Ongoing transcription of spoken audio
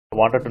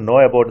wanted to know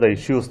about the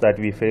issues that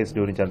we faced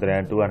during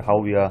Chandrayaan-2 and how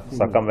we are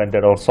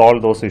circumvented or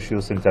solved those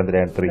issues in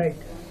Chandrayaan-3. Right.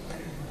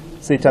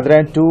 See,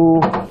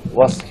 Chandrayaan-2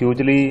 was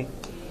hugely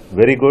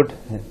very good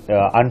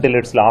until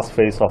its last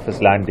phase of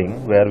its landing,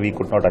 where we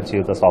could not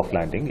achieve the soft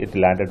landing. It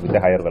landed with a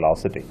higher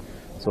velocity.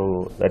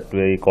 So that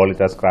we call it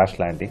as crash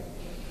landing.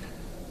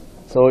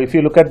 So if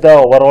you look at the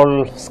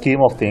overall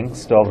scheme of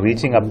things of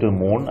reaching up to the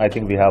moon, I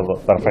think we have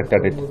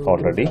perfected it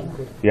already.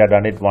 We have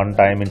done it one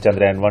time in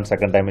Chandrayaan-1,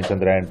 second time in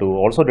Chandrayaan-2,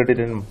 also did it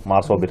in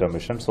Mars orbiter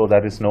mission, so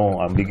there is no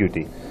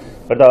ambiguity.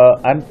 But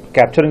and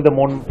capturing the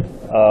moon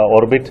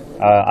orbit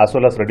as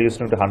well as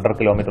reducing to 100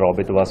 kilometer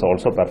orbit was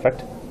also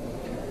perfect.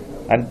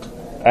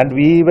 And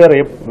we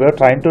were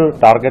trying to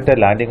target a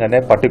landing in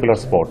a particular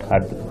spot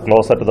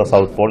closer to the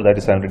South Pole, that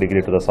is 70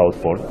 degrees to the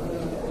South Pole.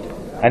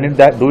 And in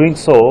that doing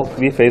so,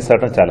 we faced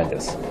certain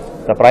challenges.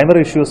 The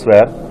primary issues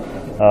were,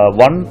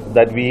 one,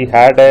 that we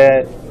had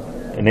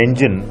an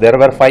engine. There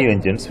were 5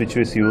 engines which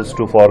was used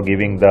for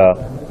giving the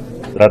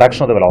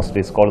reduction of the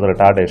velocity, is called the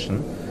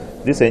retardation.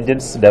 These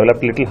engines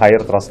developed little higher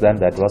thrust than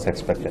that was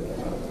expected.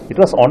 It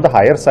was on the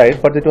higher side,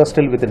 but it was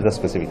still within the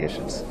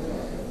specifications.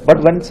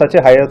 But when such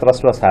a higher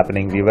thrust was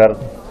happening,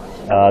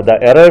 the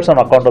errors on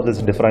account of this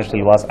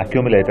differential was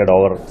accumulated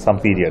over some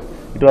period.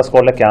 It was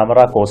called a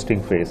camera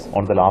coasting phase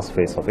on the last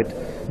phase of it.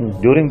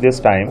 During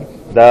this time,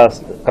 the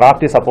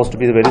craft is supposed to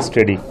be very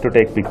steady to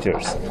take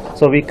pictures.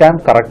 So we can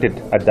correct it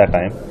at that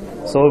time.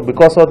 So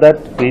because of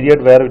that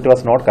period where it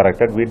was not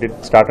corrected, we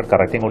started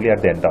correcting only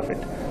at the end of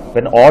it.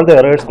 When all the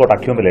errors got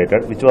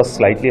accumulated, which was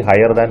slightly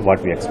higher than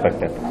what we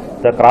expected,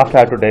 the craft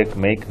had to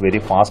make very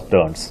fast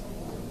turns.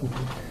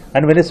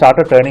 And when it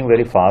started turning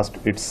very fast,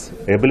 its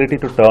ability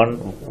to turn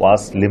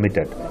was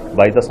limited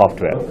by the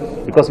software,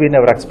 because we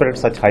never expected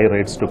such high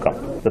rates to come.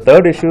 The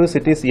third issue is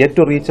it is yet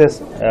to reach a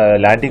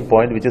landing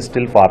point which is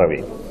still far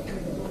away.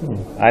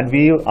 And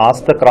we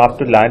asked the craft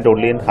to land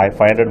only in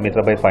 500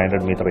 meter by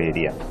 500 meter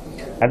area.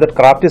 And that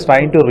craft is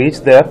trying to reach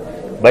there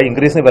by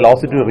increasing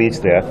velocity to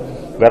reach there,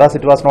 whereas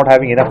it was not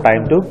having enough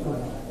time to,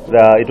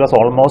 it was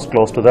almost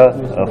close to the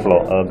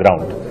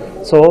ground.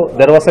 So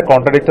there was a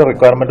contradictory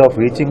requirement of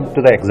reaching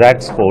to the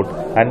exact spot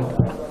and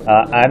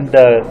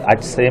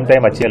at the same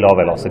time achieving low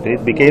velocity.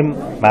 It became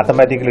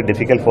mathematically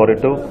difficult for it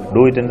to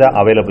do it in the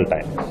available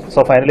time.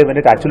 So finally, when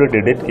it actually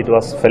did it, it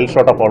fell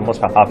short of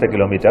almost half a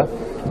kilometer,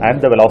 and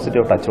the velocity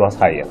of touch was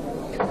higher.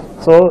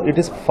 So it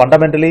is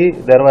fundamentally,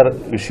 there were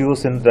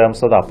issues in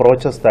terms of the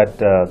approaches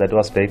that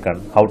was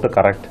taken, how to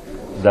correct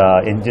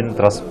the engine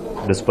thrust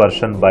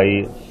dispersion by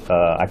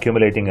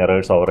accumulating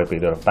errors over a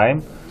period of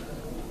time,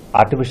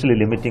 artificially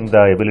limiting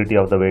the ability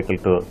of the vehicle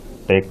to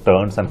take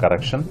turns and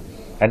correction,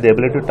 and the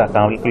ability to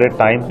calculate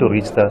time to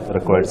reach the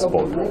required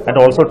spot, and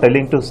also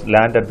telling to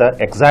land at the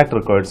exact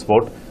required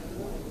spot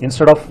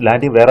instead of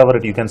landing wherever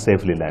you can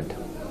safely land.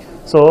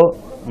 So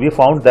we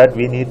found that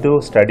we need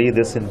to study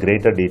this in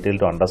greater detail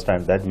to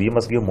understand that we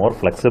must give more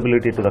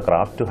flexibility to the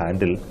craft to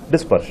handle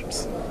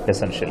dispersions,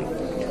 essentially.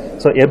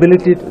 So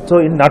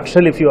in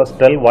nutshell, if you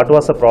tell what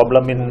was the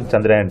problem in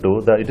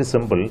Chandrayaan-2, it is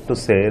simple to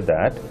say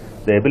that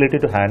the ability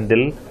to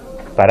handle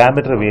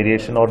parameter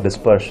variation or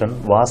dispersion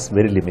was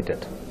very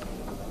limited.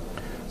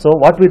 So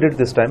what we did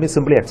this time is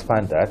simply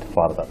expand that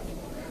further.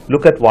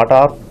 Look at what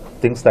are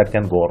things that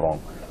can go wrong.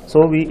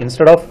 So we,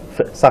 instead of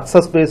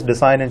success-based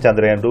design in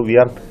Chandrayaan-2, we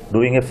are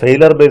doing a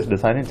failure-based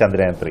design in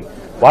Chandrayaan-3.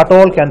 What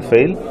all can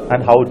fail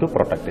and how to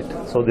protect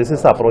it. So this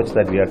is the approach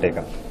that we have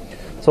taken.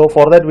 So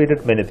for that we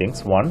did many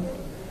things. One,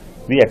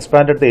 we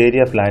expanded the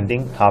area of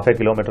landing half a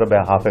kilometer by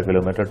half a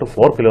kilometer to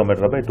 4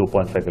 kilometer by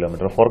 2.5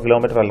 kilometer. 4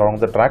 kilometer along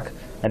the track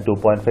and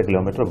 2.5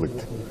 kilometer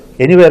width.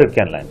 Anywhere it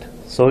can land.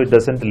 So it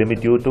doesn't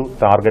limit you to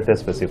target a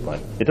specific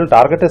point. It will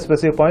target a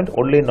specific point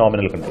only in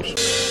nominal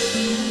conditions.